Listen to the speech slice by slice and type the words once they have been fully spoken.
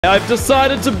I've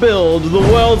decided to build the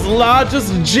world's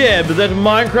largest JEB that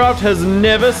Minecraft has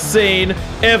never seen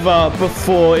ever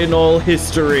before in all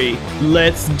history.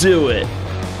 Let's do it.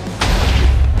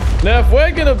 Now, if we're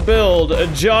gonna build a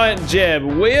giant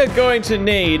JEB, we are going to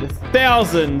need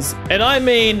thousands, and I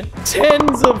mean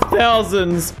tens of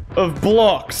thousands of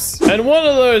blocks. And one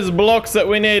of those blocks that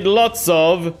we need lots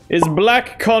of is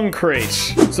black concrete.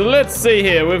 So let's see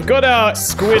here. We've got our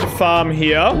squid farm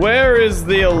here. Where is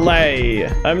the allay?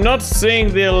 I'm not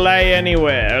seeing the allay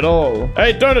anywhere at all.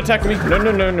 Hey, don't attack me. No,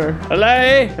 no, no, no.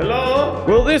 Allay? Hello?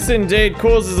 Well, this indeed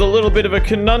causes a little bit of a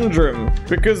conundrum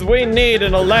because we need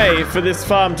an allay for this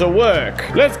farm to work.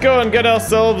 Let's go and get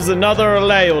ourselves another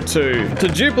allay or two. To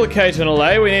duplicate an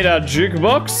allay, we need our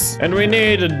jukebox and we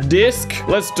need a disc.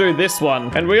 Let's do this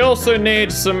one. And we also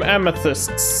need some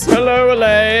amethysts. Hello,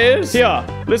 allays. Here,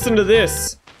 listen to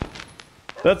this.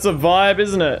 That's a vibe,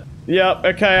 isn't it? Yep,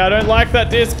 okay, I don't like that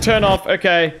disc. Turn off.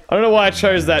 Okay, I don't know why I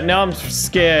chose that. Now I'm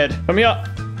scared. Come here.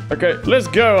 Okay, let's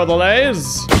go,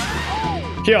 allays.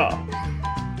 Here.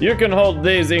 You can hold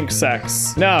these ink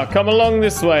sacs. Now, come along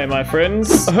this way, my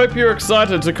friends. I hope you're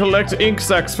excited to collect ink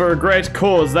sacs for a great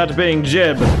cause, that being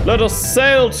JEB. Let us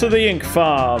sail to the ink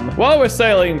farm. While we're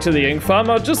sailing to the ink farm,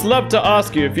 I'd just love to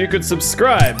ask you if you could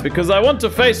subscribe, because I want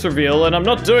to face reveal, and I'm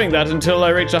not doing that until I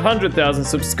reach 100,000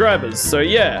 subscribers. So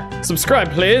yeah,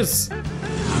 subscribe please.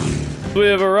 We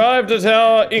have arrived at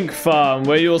our ink farm,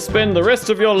 where you'll spend the rest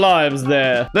of your lives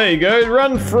there. There you go,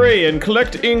 run free and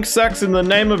collect ink sacs in the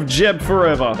name of JEB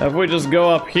forever. If we just go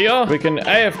up here, we can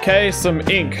AFK some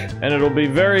ink, and it'll be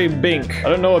very bink. I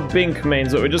don't know what bink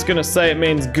means, but we're just gonna say it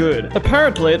means good.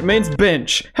 Apparently it means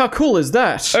bench. How cool is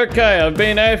that? Okay, I've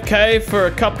been AFK for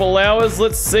a couple hours.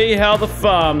 Let's see how the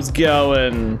farm's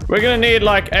going. We're gonna need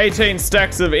like 18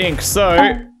 stacks of ink, so...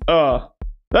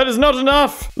 that is not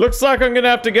enough! Looks like I'm gonna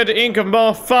have to get ink a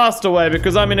more faster way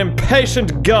because I'm an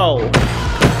impatient gull.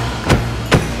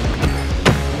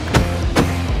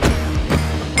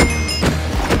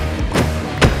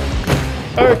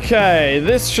 Okay,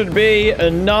 this should be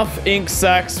enough ink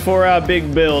sacs for our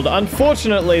big build.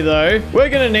 Unfortunately though, we're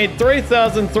gonna need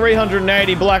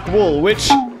 3,380 black wool, which...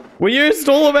 we used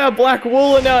all of our black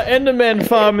wool in our Enderman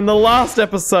farm in the last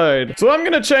episode. So I'm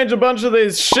gonna change a bunch of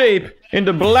these sheep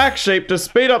into black sheep to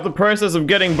speed up the process of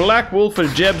getting black wool for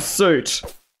JEB's suit.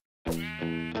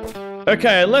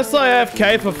 Okay, unless I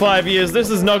AFK for 5 years, this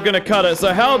is not gonna cut it,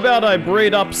 so how about I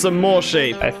breed up some more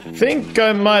sheep? I think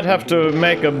I might have to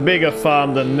make a bigger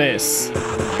farm than this.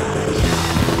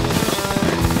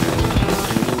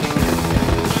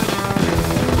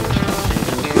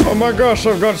 Oh my gosh,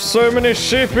 I've got so many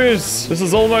sheepies. This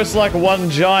is almost like one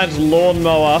giant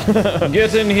lawnmower.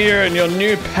 Get in here in your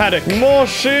new paddock. More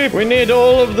sheep. We need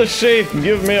all of the sheep.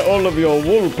 Give me all of your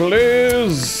wool,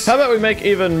 please. How about we make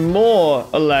even more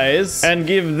allays and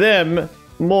give them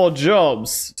more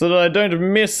jobs so that I don't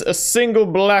miss a single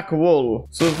black wool.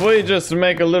 So if we just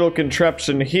make a little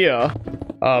contraption here,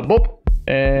 boop,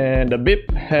 and a bip,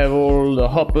 have all the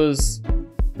hoppers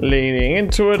leaning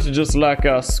into it, just like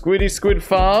our squid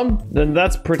farm, then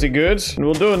that's pretty good. And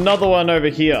we'll do another one over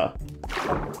here.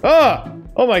 Ah!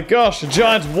 Oh my gosh, a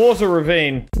giant water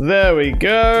ravine. There we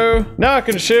go. Now I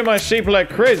can shear my sheep like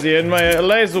crazy and my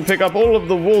allays will pick up all of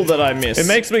the wool that I miss. It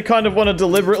makes me kind of want to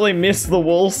deliberately miss the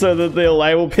wool so that the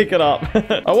allay will pick it up.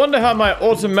 I wonder how my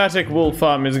automatic wool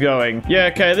farm is going.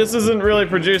 Yeah, okay, this isn't really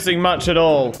producing much at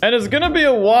all. And it's gonna be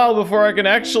a while before I can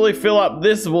actually fill up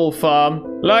this wool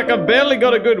farm. Like, I've barely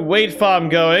got a good wheat farm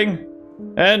going.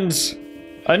 And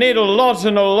I need a lot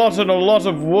and a lot and a lot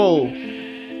of wool.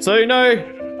 So, you know,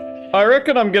 I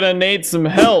reckon I'm gonna need some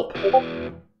help.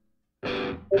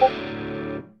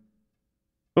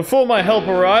 Before my help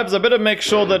arrives, I better make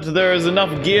sure that there is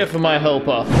enough gear for my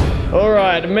helper.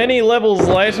 Alright, many levels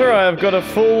later, I have got a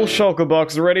full shulker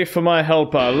box ready for my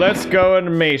helper. Let's go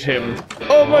and meet him.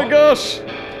 Oh my gosh!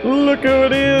 Look who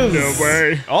it is! No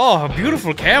way. Oh, a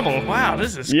beautiful camel. Wow,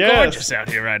 this is gorgeous out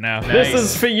here right now. Nice. This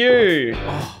is for you.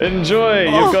 Oh. Enjoy.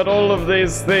 You've got all of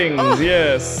these things.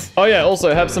 Yes. Oh yeah,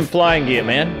 also have some flying gear,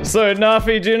 man. So,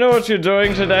 KNARFY, do you know what you're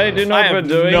doing today? Do you know what we're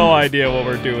doing? I have no idea what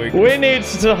we're doing. We need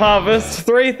to harvest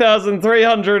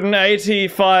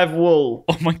 3,385 wool.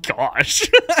 Oh my gosh.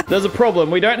 There's a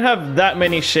problem. We don't have that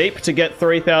many sheep to get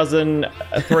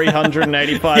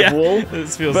 3,385 wool.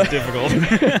 This feels difficult.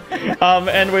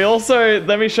 And we also,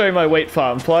 let me show you my wheat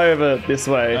farm. Fly over this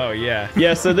way. Oh, yeah.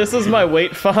 Yeah, so this is my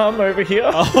wheat farm over here.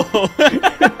 Oh.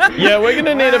 Yeah, we're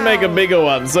gonna need to make a bigger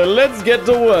one, so let's get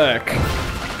to work.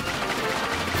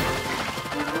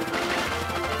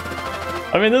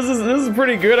 I mean, this is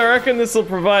pretty good. I reckon this will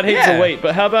provide heaps of wheat.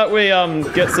 But how about we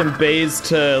get some bees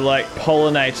to like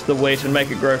pollinate the wheat and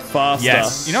make it grow faster?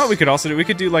 Yes. You know what we could also do? We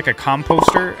could do like a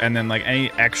composter and then like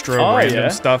any extra random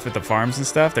stuff at the farms and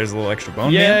stuff. There's a little extra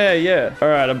bone meal. Yeah. All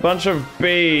right, a bunch of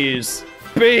bees.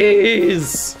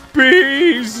 Bees.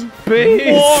 Bees.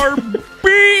 Bees. More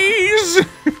bees.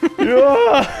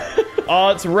 Oh,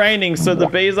 it's raining, so the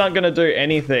bees aren't gonna do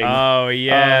anything. Oh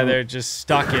yeah, they're just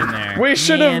stuck in there. We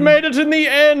should have made it in the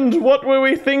end. What were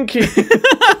we thinking?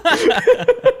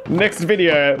 Next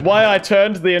video, why I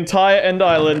turned the entire End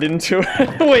Island into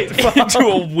a wheat farm. Into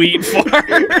a wheat farm.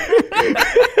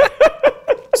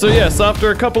 So yes,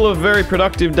 after a couple of very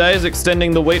productive days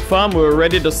extending the wheat farm, we were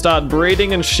ready to start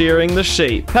breeding and shearing the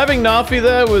sheep. Having KNARFY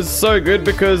there was so good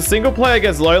because single player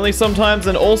gets lonely sometimes,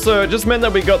 and also it just meant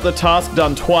that we got the task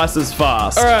done twice as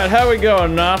fast. Alright, how we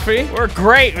going, KNARFY? We're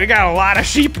great, we got a lot of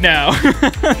sheep now.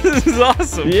 This is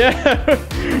awesome. Yeah,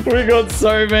 we got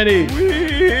so many.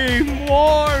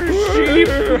 More sheep.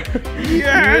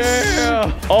 Yes.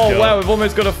 Yeah. Oh wow, we've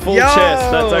almost got a full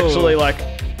chest. That's actually like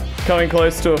coming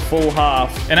close to a full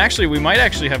half. And actually, we might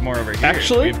actually have more over here.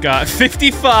 Actually? We've got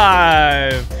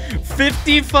 55.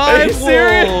 55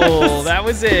 wool. That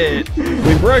was it.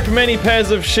 We broke many pairs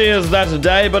of shears that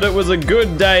day, but it was a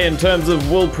good day in terms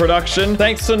of wool production.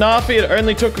 Thanks to KNARFY, it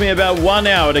only took me about 1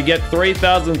 hour to get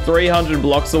 3,300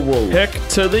 blocks of wool. Heck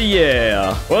to the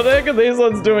yeah. What the heck are these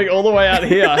ones doing all the way out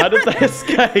here? How did they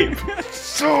escape?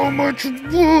 So much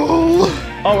wool.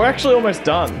 Oh, we're actually almost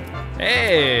done.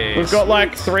 Hey. We've got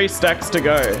like 3 stacks to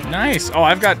go. Nice. Oh,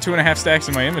 I've got 2.5 stacks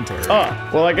in my inventory. Oh,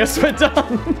 well, I guess we're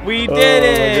done. We did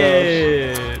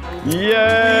it.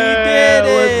 Yeah.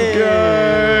 Let's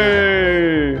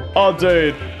go. Oh,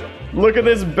 dude. Look at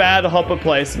this bad hopper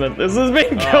placement. This has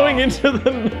been going into the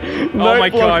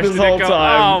notebook this whole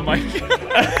time. Oh my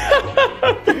gosh.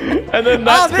 And then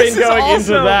that's been going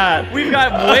into that. We've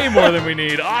got way more than we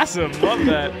need. Awesome. Love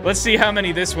that. Let's see how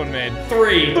many this one made.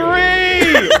 3. 3!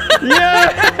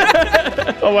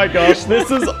 Yeah! Oh my gosh,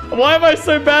 this is... Why am I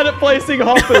so bad at placing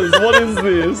hoppers? What is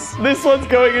this? This one's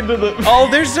going into the... Oh,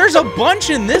 there's a bunch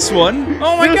in this one.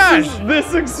 Oh my gosh.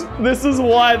 This is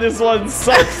why this one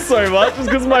sucks so much. It's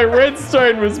because my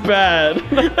redstone was bad.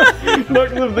 Not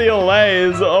because of the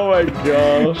allays. Oh my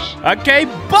gosh. Okay,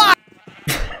 bye!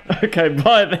 Okay,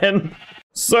 bye then.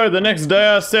 So, the next day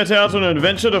I set out on an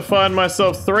adventure to find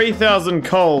myself 3,000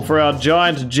 coal for our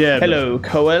giant JEB. Hello,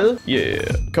 coal? Yeah,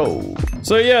 coal.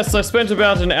 So yes, I spent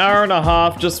about an hour and a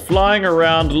half just flying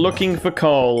around looking for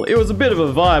coal. It was a bit of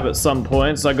a vibe at some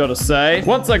points, I gotta say.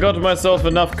 Once I got myself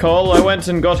enough coal, I went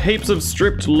and got heaps of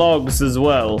stripped logs as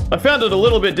well. I found it a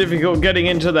little bit difficult getting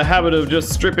into the habit of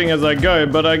just stripping as I go,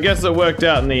 but I guess it worked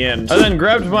out in the end. I then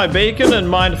grabbed my beacon and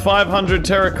mined 500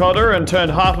 terracotta and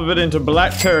turned half of it into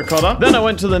black terracotta. Then I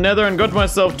went to the nether and got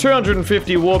myself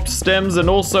 250 warped stems and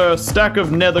also a stack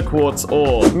of nether quartz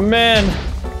ore. Man,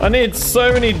 I need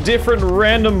so many different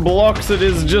random blocks, it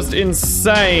is just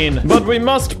insane. But we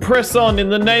must press on in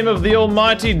the name of the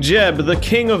almighty JEB, the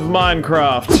king of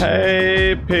Minecraft.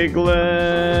 Hey,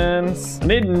 piglins. I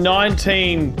need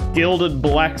 19 gilded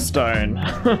blackstone.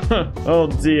 Oh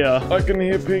dear. I can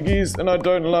hear piggies and I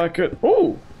don't like it.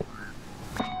 Ooh.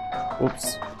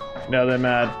 Oops. Now they're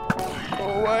mad.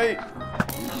 Oh, wait.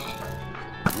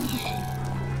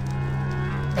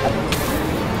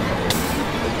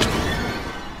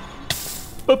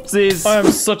 Oopsies. I am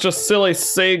such a silly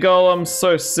seagull. I'm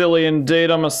so silly indeed.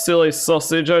 I'm a silly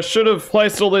sausage. I should have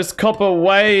placed all this copper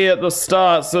way at the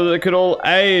start so that it could all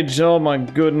age. Oh my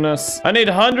goodness. I need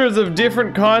hundreds of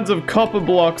different kinds of copper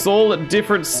blocks, all at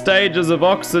different stages of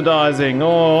oxidizing.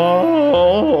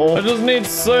 Oh, I just need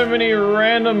so many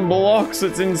random blocks.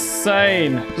 It's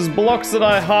insane. Just blocks that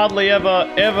I hardly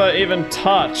ever even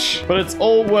touch. But it's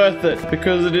all worth it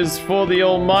because it is for the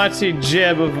almighty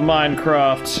JEB of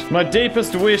Minecraft. My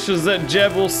deepest wish is that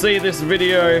JEB will see this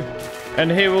video and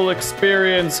he will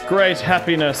experience great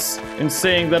happiness in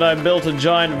seeing that I built a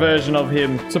giant version of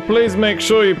him. So please make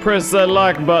sure you press that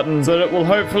like button so that it will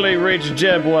hopefully reach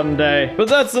JEB one day. But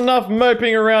that's enough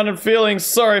moping around and feeling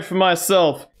sorry for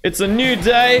myself. It's a new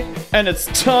day and it's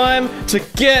time to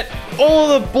get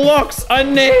all the blocks I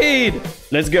need.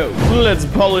 Let's go. Let's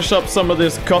polish up some of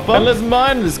this copper and let's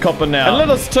mine this copper now. And let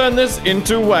us turn this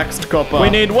into waxed copper. We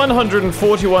need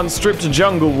 141 stripped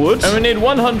jungle wood and we need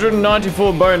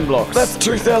 194 bone blocks. That's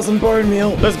 2,000 bone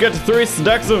meal. Let's get 3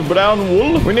 stacks of brown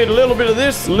wool. We need a little bit of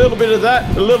this, a little bit of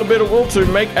that, a little bit of wool to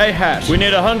make a hat. We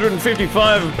need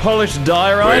 155 polished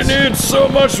diorite. We need so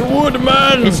much wood,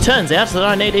 man. It turns out that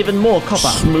I need even more copper.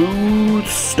 Smooth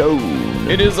stone.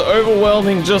 It is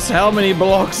overwhelming just how many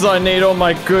blocks I need. Oh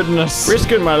my goodness.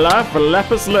 risking my life for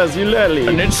lapis lazuli.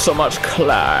 I need so much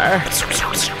clay.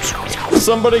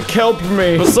 Somebody kelp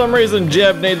me. For some reason,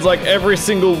 Jeb needs like every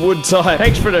single wood type.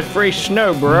 Thanks for the free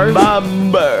snow, bro.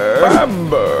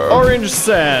 Bamber. Orange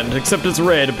sand, except it's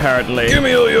red apparently. Give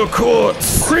me all your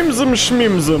quartz. Crimson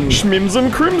schmimson.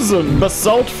 Schmimson crimson.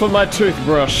 Basalt for my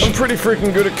toothbrush. I'm pretty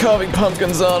freaking good at carving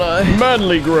pumpkins, aren't I?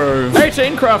 Manly Grove.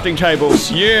 18 crafting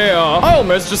tables. Yeah. I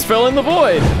almost just fell in the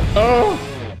void. Oh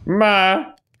my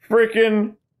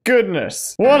freaking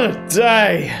goodness. What a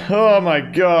day. Oh my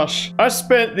gosh. I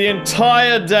spent the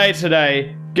entire day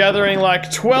today gathering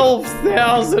like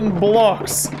 12,000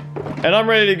 blocks. And I'm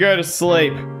ready to go to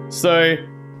sleep. So,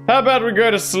 how about we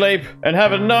go to sleep and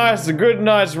have a good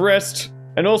night's rest,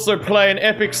 and also play an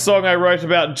epic song I wrote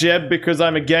about Jeb because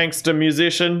I'm a gangster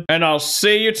musician. And I'll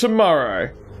see you tomorrow.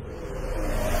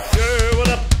 Yo, what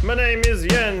up? My name is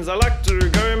Jens. I like to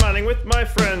go mining with my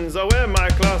friends. I wear my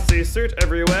classy suit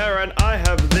everywhere, and I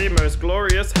have the most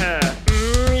glorious hair.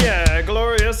 Yeah,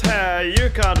 glorious hair. You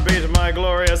can't beat my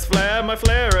glorious flair. My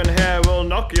flair and hair will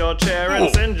knock your chair and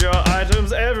send your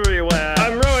items everywhere.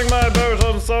 I'm rowing my boat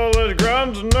on solid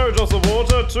ground, no drops of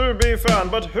water to be found.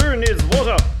 But who needs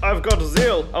water? I've got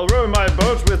zeal. I'll row my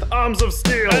boat with arms of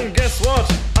steel. And guess what?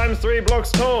 I'm 3 blocks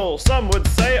tall. Some would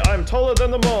say I'm taller than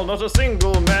them all. Not a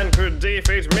single man could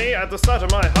defeat me at the sight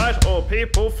of my height, or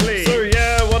people flee. So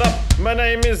yeah, what up? My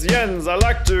name is Jens. I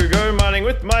like to go mining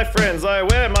with my friends. I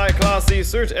wear my classy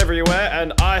suit everywhere,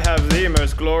 and I have the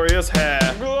most glorious hair.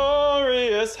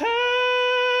 Glorious hair.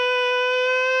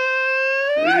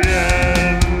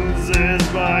 Jens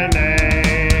is my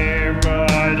name.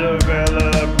 I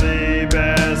develop the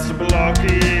best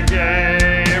blocky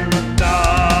game.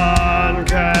 None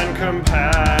can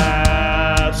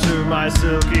compare to my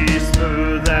silky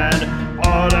smooth and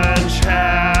orange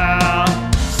hair.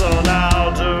 So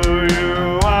now do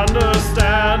you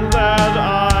understand that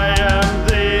I am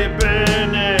the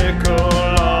pinnacle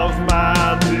of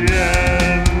man?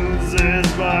 Jens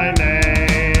is my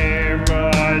name.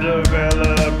 I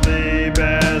develop the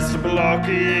best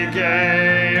blocky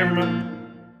game.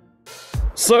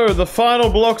 So the final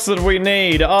blocks that we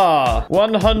need are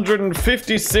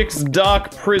 156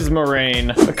 dark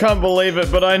prismarine. I can't believe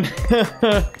it, but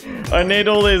I need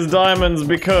all these diamonds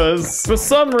because for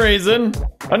some reason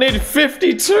I need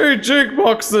 52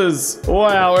 jukeboxes.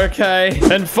 Wow, okay.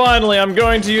 And finally, I'm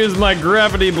going to use my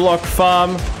gravity block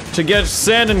farm to get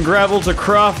sand and gravel to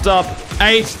craft up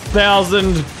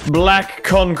 8,000 black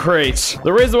concrete.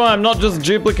 The reason why I'm not just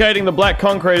duplicating the black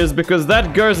concrete is because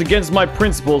that goes against my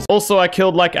principles. Also, I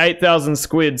killed like 8,000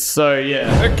 squids, so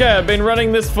yeah. Okay, I've been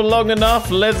running this for long enough.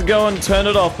 Let's go and turn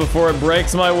it off before it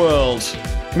breaks my world.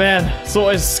 Man, it's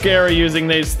always scary using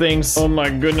these things. Oh my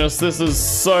goodness, this is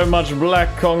so much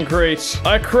black concrete.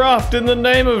 I craft in the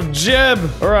name of Jeb.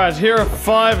 Alright, here are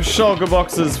 5 shulker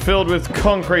boxes filled with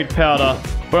concrete powder.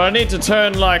 But I need to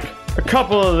turn like a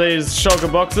couple of these shulker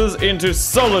boxes into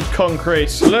solid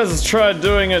concrete. Let's try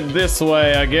doing it this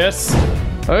way, I guess.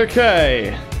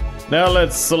 Okay. Now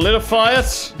let's solidify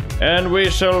it, and we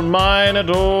shall mine it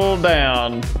all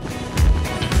down.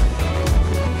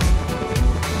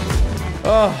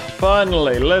 Oh,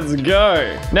 finally, let's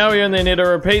go. Now we only need to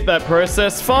repeat that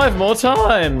process 5 more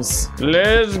times.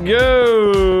 Let's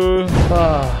go.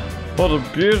 Ah. What a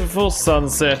beautiful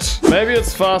sunset. Maybe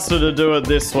it's faster to do it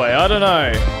this way. I don't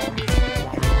know.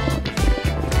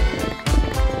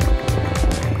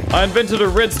 I invented a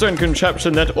redstone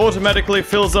contraption that automatically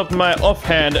fills up my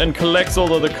offhand and collects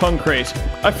all of the concrete.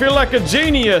 I feel like a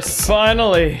genius.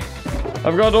 Finally.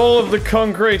 I've got all of the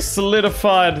concrete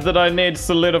solidified that I need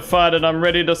solidified, and I'm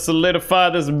ready to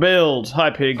solidify this build. Hi,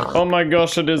 pig. Oh my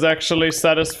gosh, it is actually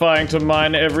satisfying to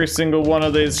mine every single one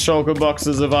of these shulker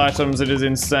boxes of items. It is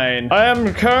insane. I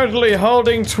am currently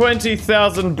holding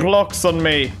 20,000 blocks on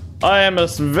me. I am a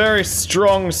very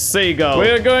strong seagull.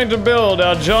 We are going to build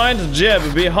our giant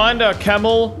Jeb behind our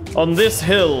camel on this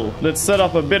hill. Let's set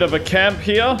up a bit of a camp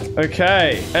here.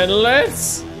 Okay, and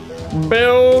let's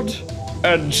build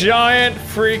a giant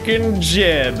freaking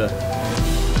Jeb.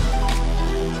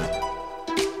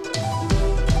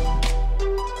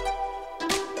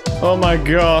 Oh my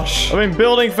gosh. I've been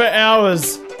building for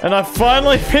hours, and I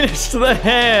finally finished the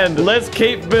hand. Let's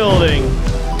keep building.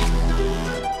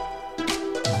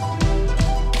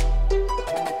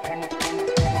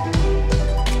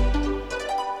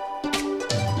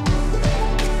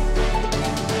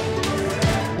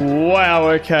 Wow,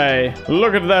 okay.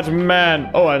 Look at that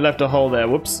man. Oh, I left a hole there.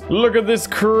 Whoops. Look at this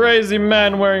crazy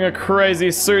man wearing a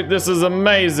crazy suit. This is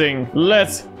amazing.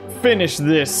 Let's finish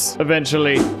this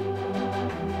eventually.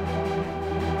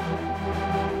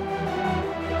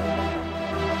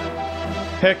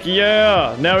 Heck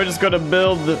yeah! Now we just gotta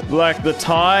build, like, the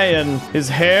tie and his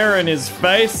hair and his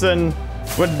face and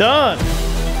we're done!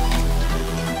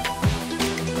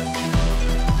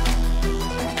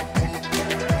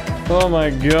 Oh my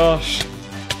gosh.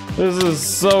 This is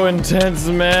so intense,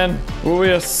 man. We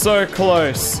are so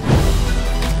close.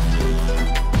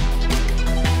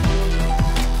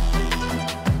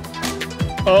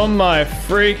 Oh my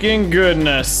freaking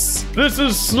goodness. This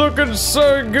is looking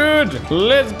so good.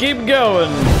 Let's keep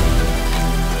going.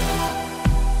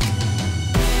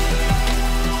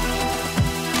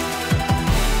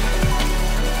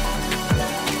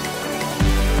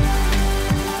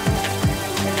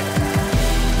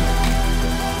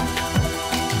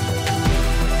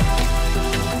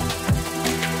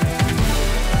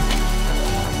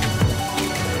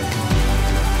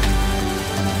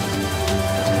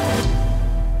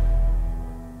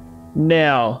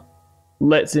 Now,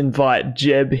 let's invite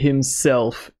JEB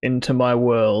himself into my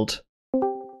world.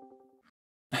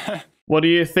 What do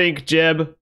you think,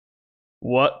 JEB?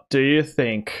 What do you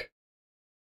think?